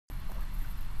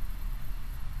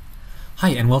Hi,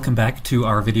 and welcome back to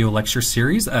our video lecture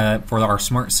series for our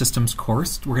Smart Systems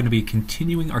course. We're going to be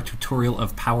continuing our tutorial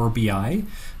of Power BI.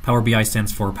 Power BI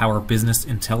stands for Power Business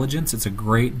Intelligence. It's a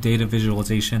great data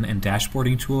visualization and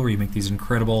dashboarding tool where you make these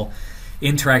incredible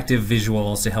interactive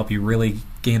visuals to help you really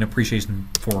gain appreciation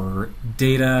for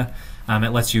data. It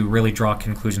lets you really draw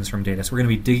conclusions from data. So we're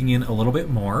going to be digging in a little bit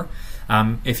more.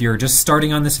 If you're just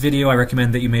starting on this video, I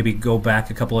recommend that you maybe go back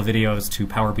a couple of videos to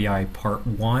Power BI Part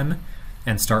 1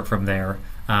 and start from there.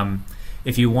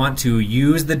 If you want to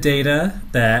use the data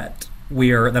that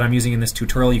I'm using in this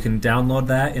tutorial, you can download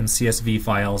that in CSV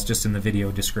files just in the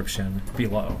video description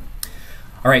below.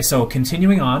 All right, so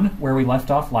continuing on where we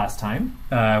left off last time,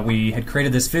 we had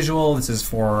created this visual. This is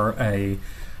for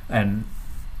an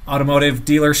automotive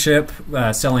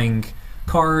dealership selling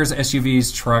cars,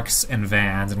 SUVs, trucks, and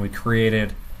vans, and we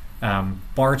created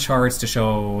bar charts to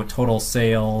show total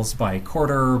sales by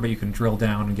quarter, but you can drill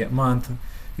down and get month.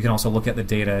 You can also look at the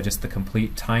data, just the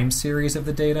complete time series of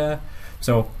the data.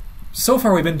 So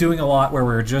far we've been doing a lot where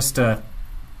we're just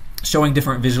showing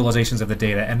different visualizations of the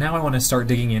data, and now I want to start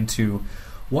digging into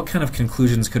what kind of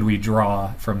conclusions could we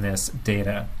draw from this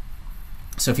data.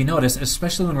 So if you notice,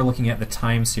 especially when we're looking at the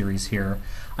time series here,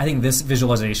 I think this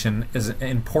visualization is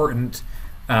important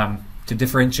to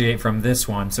differentiate from this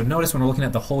one. So notice when we're looking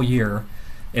at the whole year,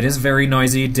 it is very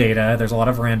noisy data. There's a lot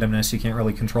of randomness. You can't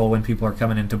really control when people are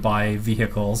coming in to buy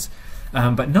vehicles.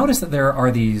 But notice that there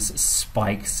are these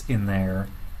spikes in there,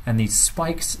 and these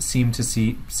spikes seem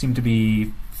to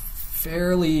be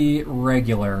fairly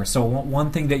regular. So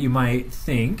one thing that you might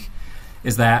think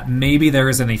is that maybe there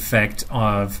is an effect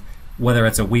of whether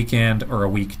it's a weekend or a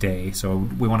weekday. So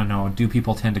we want to know, do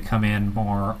people tend to come in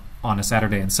more on a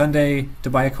Saturday and Sunday to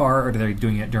buy a car, or are they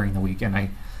doing it during the week? And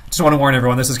I just want to warn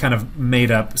everyone, this is kind of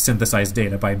made up, synthesized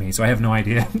data by me, so I have no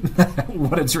idea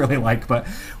what it's really like, but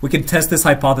we can test this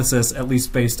hypothesis at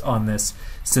least based on this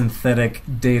synthetic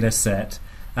data set.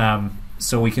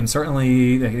 So we can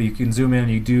certainly, you can zoom in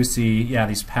and you do see, yeah,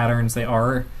 these patterns, they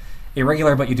are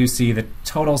irregular, but you do see the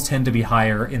totals tend to be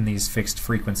higher in these fixed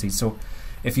frequencies. So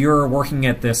if you're working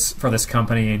at this for this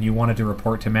company and you wanted to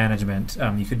report to management,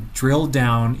 you could drill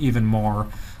down even more,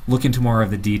 look into more of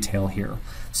the detail here.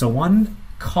 So one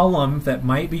column that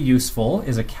might be useful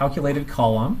is a calculated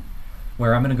column,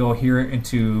 where I'm going to go here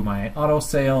into my auto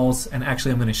sales, and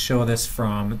actually I'm going to show this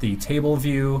from the table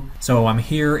view. So I'm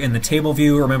here in the table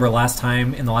view. Remember last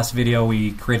time in the last video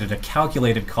we created a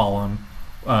calculated column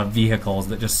of vehicles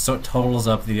that just totals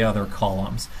up the other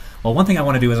columns. Well, one thing I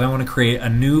want to do is I want to create a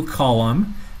new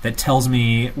column that tells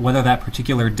me whether that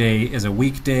particular day is a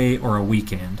weekday or a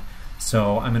weekend.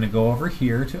 So I'm going to go over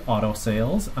here to auto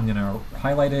sales. I'm going to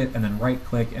highlight it and then right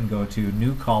click and go to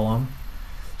new column.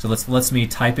 So this lets me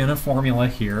type in a formula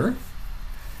here.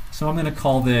 So I'm going to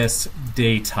call this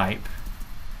day type.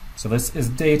 So this is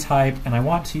day type, and I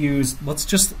want to use, let's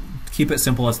just keep it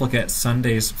simple. Let's look at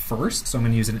Sundays first. So I'm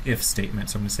going to use an if statement.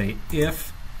 So I'm going to say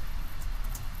if,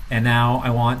 and now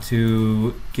I want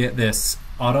to get this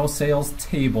auto sales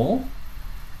table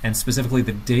and specifically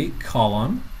the date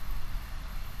column.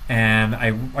 And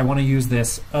I want to use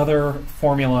this other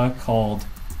formula called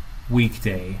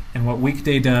weekday. And what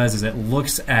weekday does is it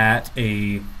looks at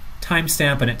a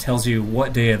timestamp and it tells you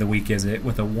what day of the week is it,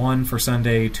 with a 1 for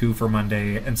Sunday, 2 for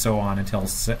Monday, and so on until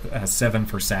 7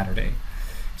 for Saturday.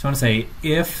 So I want to say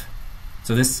if,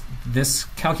 so this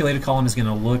calculated column is going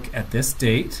to look at this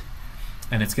date,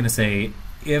 and it's going to say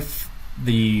if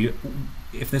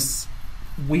this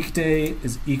weekday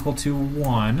is equal to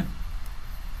 1,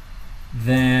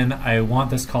 then I want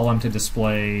this column to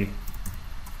display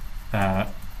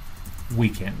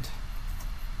weekend.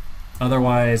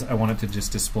 Otherwise, I want it to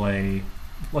just display,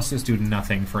 let's just do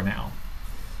nothing for now.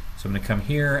 So I'm going to come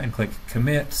here and click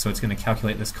commit, so it's going to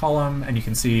calculate this column, and you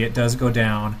can see it does go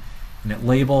down, and it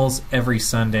labels every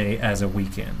Sunday as a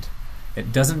weekend.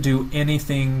 It doesn't do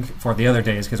anything for the other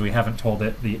days because we haven't told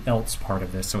it the else part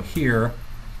of this. So here,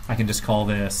 I can just call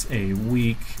this a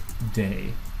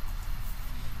weekday.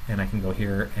 And I can go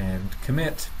here and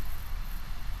commit.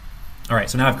 All right,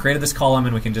 so now I've created this column,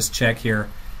 and we can just check here.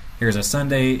 Here's a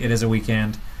Sunday, it is a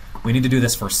weekend. We need to do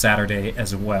this for Saturday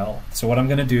as well. So what I'm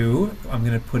going to do, I'm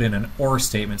going to put in an or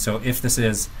statement. So if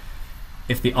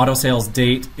the auto sales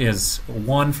date is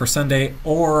 1 for Sunday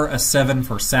or a 7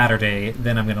 for Saturday,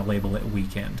 then I'm going to label it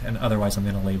weekend, and otherwise I'm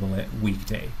going to label it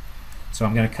weekday. So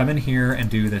I'm going to come in here and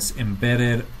do this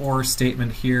embedded or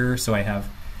statement here. So I have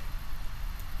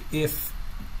if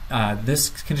this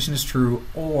condition is true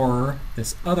or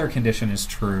this other condition is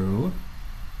true.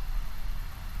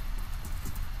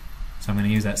 So I'm going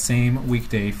to use that same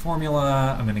weekday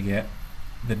formula. I'm going to get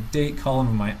the date column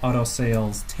of my auto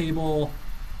sales table,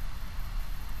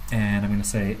 and I'm going to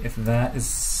say if that is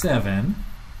 7,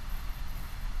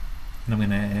 and I'm going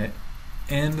to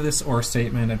end this OR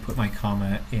statement and put my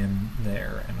comment in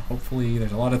there. And hopefully,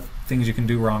 there's a lot of things you can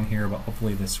do wrong here, but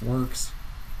hopefully this works.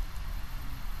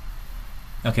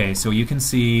 Okay, so you can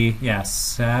see, yeah,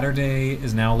 Saturday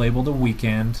is now labeled a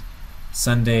weekend,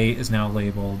 Sunday is now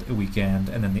labeled a weekend,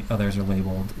 and then the others are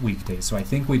labeled weekdays. So I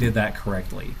think we did that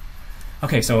correctly.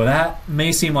 Okay, so that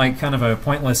may seem like kind of a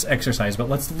pointless exercise, but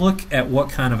let's look at what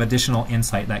kind of additional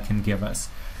insight that can give us.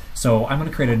 So I'm going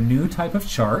to create a new type of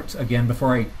chart. Again,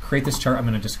 before I create this chart, I'm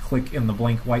going to just click in the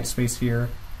blank white space here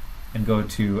and go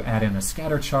to add in a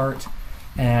scatter chart.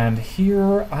 And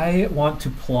here I want to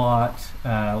plot,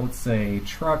 let's say,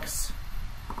 trucks.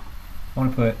 I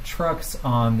want to put trucks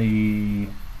on the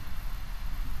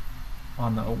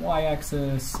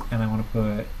y-axis, and I want to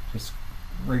put just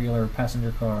regular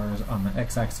passenger cars on the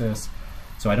x-axis.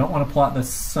 So I don't want to plot the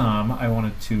sum. I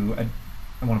want to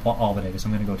plot all the data. So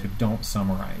I'm going to go to Don't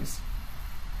Summarize.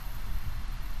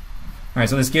 All right,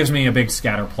 so this gives me a big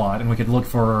scatter plot, and we could look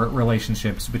for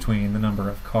relationships between the number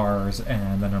of cars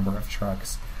and the number of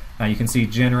trucks. You can see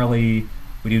generally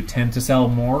we do tend to sell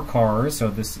more cars, so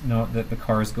this note that the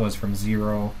cars goes from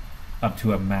 0 up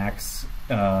to a max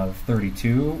of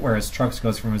 32, whereas trucks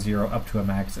goes from a 0 up to a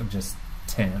max of just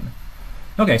 10.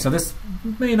 Okay, so this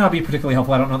may not be particularly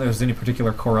helpful. I don't know that there's any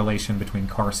particular correlation between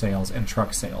car sales and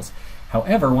truck sales.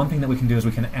 However, one thing that we can do is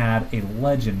we can add a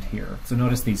legend here. So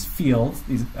notice these fields,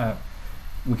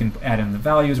 we can add in the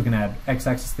values, we can add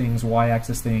x-axis things,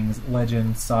 y-axis things,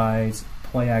 legend, size,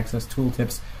 play axis,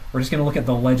 tooltips. We're just going to look at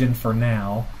the legend for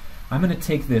now. I'm going to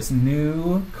take this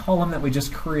new column that we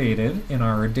just created in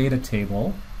our data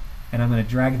table, and I'm going to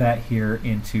drag that here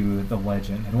into the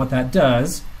legend. And what that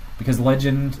does, because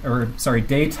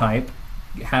day type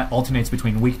alternates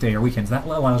between weekday or weekends, that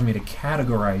allows me to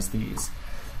categorize these.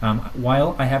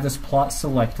 While I have this plot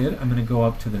selected, I'm going to go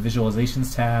up to the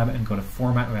Visualizations tab and go to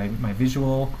Format my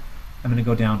visual. I'm going to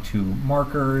go down to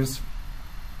Markers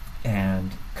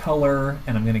and Color,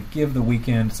 and I'm going to give the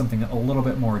weekend something a little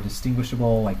bit more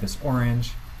distinguishable, like this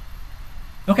orange.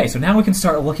 Okay, so now we can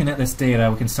start looking at this data.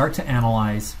 We can start to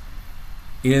analyze,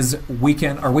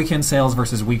 are weekend sales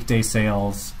versus weekday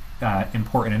sales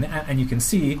important? And you can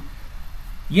see,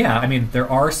 yeah, I mean, there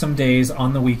are some days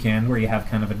on the weekend where you have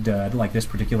kind of a dud, like this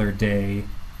particular day.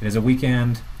 It is a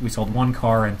weekend. We sold 1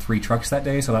 car and 3 trucks that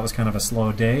day, so that was kind of a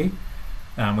slow day.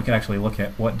 We could actually look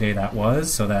at what day that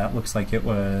was. So that looks like it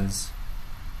was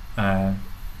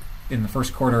in the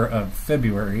first quarter of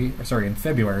February, in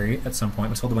February at some point.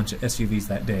 We sold a bunch of SUVs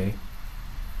that day.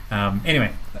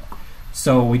 Anyway,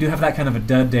 so we do have that kind of a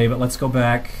dud day, but let's go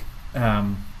back.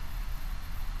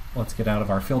 Let's get out of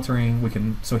our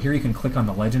filtering. So here you can click on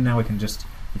the legend now. We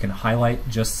can highlight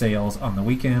just sales on the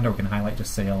weekend, or we can highlight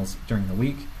just sales during the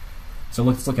week. So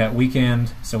let's look at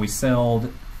weekend. So we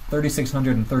sold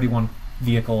 3,631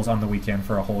 vehicles on the weekend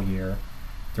for a whole year.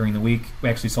 During the week, we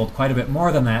actually sold quite a bit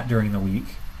more than that during the week.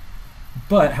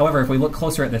 But, however, if we look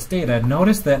closer at this data,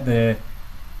 notice that the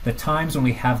times when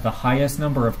we have the highest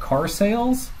number of car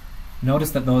sales,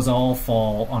 notice that those all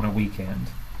fall on a weekend.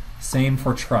 Same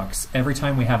for trucks. Every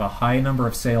time we have a high number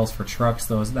of sales for trucks,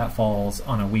 that falls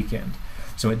on a weekend.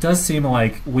 So it does seem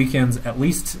like weekends at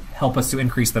least help us to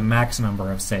increase the max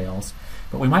number of sales.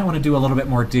 But we might want to do a little bit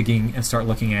more digging and start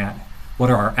looking at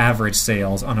what are our average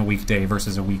sales on a weekday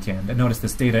versus a weekend. And notice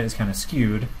this data is kind of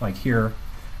skewed. Like here,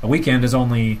 a weekend is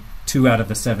only 2 out of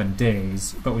the 7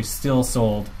 days, but we still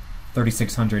sold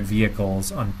 3,600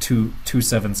 vehicles on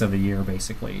 2/7 of the year,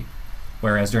 basically.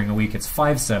 Whereas during a week, it's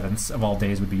 5/7 of all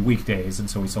days would be weekdays, and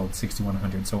so we sold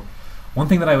 6,100. So one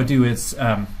thing that I would do is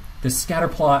this scatter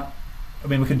plot, I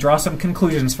mean, we can draw some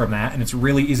conclusions from that, and it's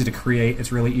really easy to create.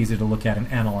 It's really easy to look at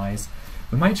and analyze.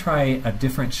 We might try a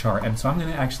different chart, and so I'm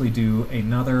going to actually do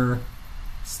another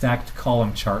stacked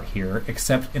column chart here,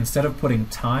 except instead of putting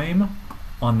time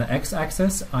on the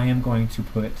x-axis, I am going to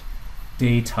put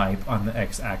day type on the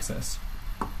x-axis.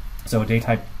 So day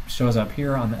type shows up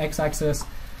here on the x-axis,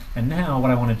 and now what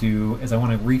I want to do is I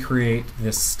want to recreate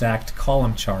this stacked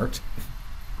column chart.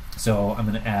 So I'm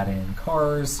going to add in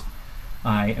cars,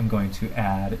 I am going to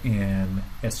add in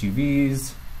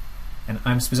SUVs, and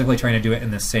I'm specifically trying to do it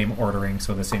in the same ordering,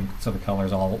 so the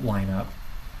colors all line up.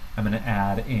 I'm going to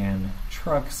add in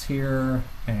trucks here,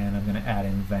 and I'm going to add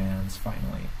in vans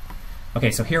finally.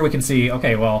 Okay, so here we can see,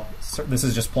 okay, well, this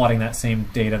is just plotting that same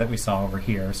data that we saw over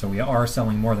here. So we are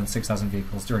selling more than 6,000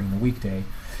 vehicles during the weekday.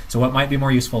 So what might be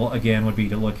more useful, again, would be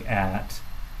to look at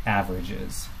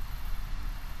averages.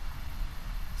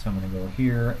 So I'm going to go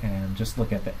here and just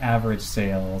look at the average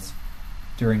sales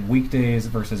during weekdays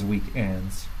versus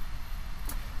weekends.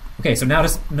 Okay, so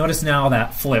notice now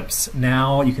that flips.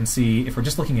 Now you can see if we're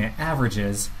just looking at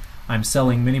averages, I'm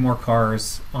selling many more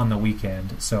cars on the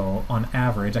weekend. So on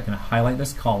average, I can highlight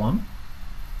this column.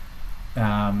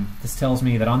 This tells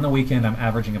me that on the weekend I'm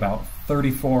averaging about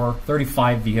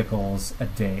 35 vehicles a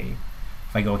day.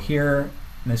 If I go here,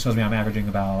 this shows me I'm averaging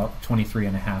about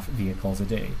 23.5 vehicles a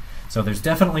day. So there's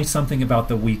definitely something about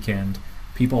the weekend.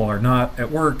 People are not at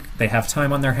work, they have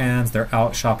time on their hands, they're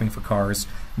out shopping for cars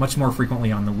much more frequently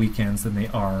on the weekends than they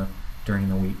are during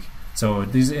the week. So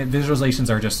these visualizations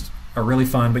are really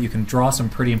fun, but you can draw some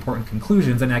pretty important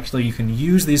conclusions, and actually you can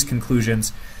use these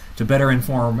conclusions to better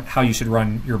inform how you should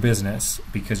run your business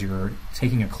because you're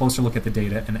taking a closer look at the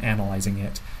data and analyzing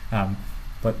it.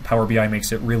 But Power BI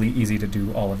makes it really easy to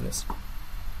do all of this.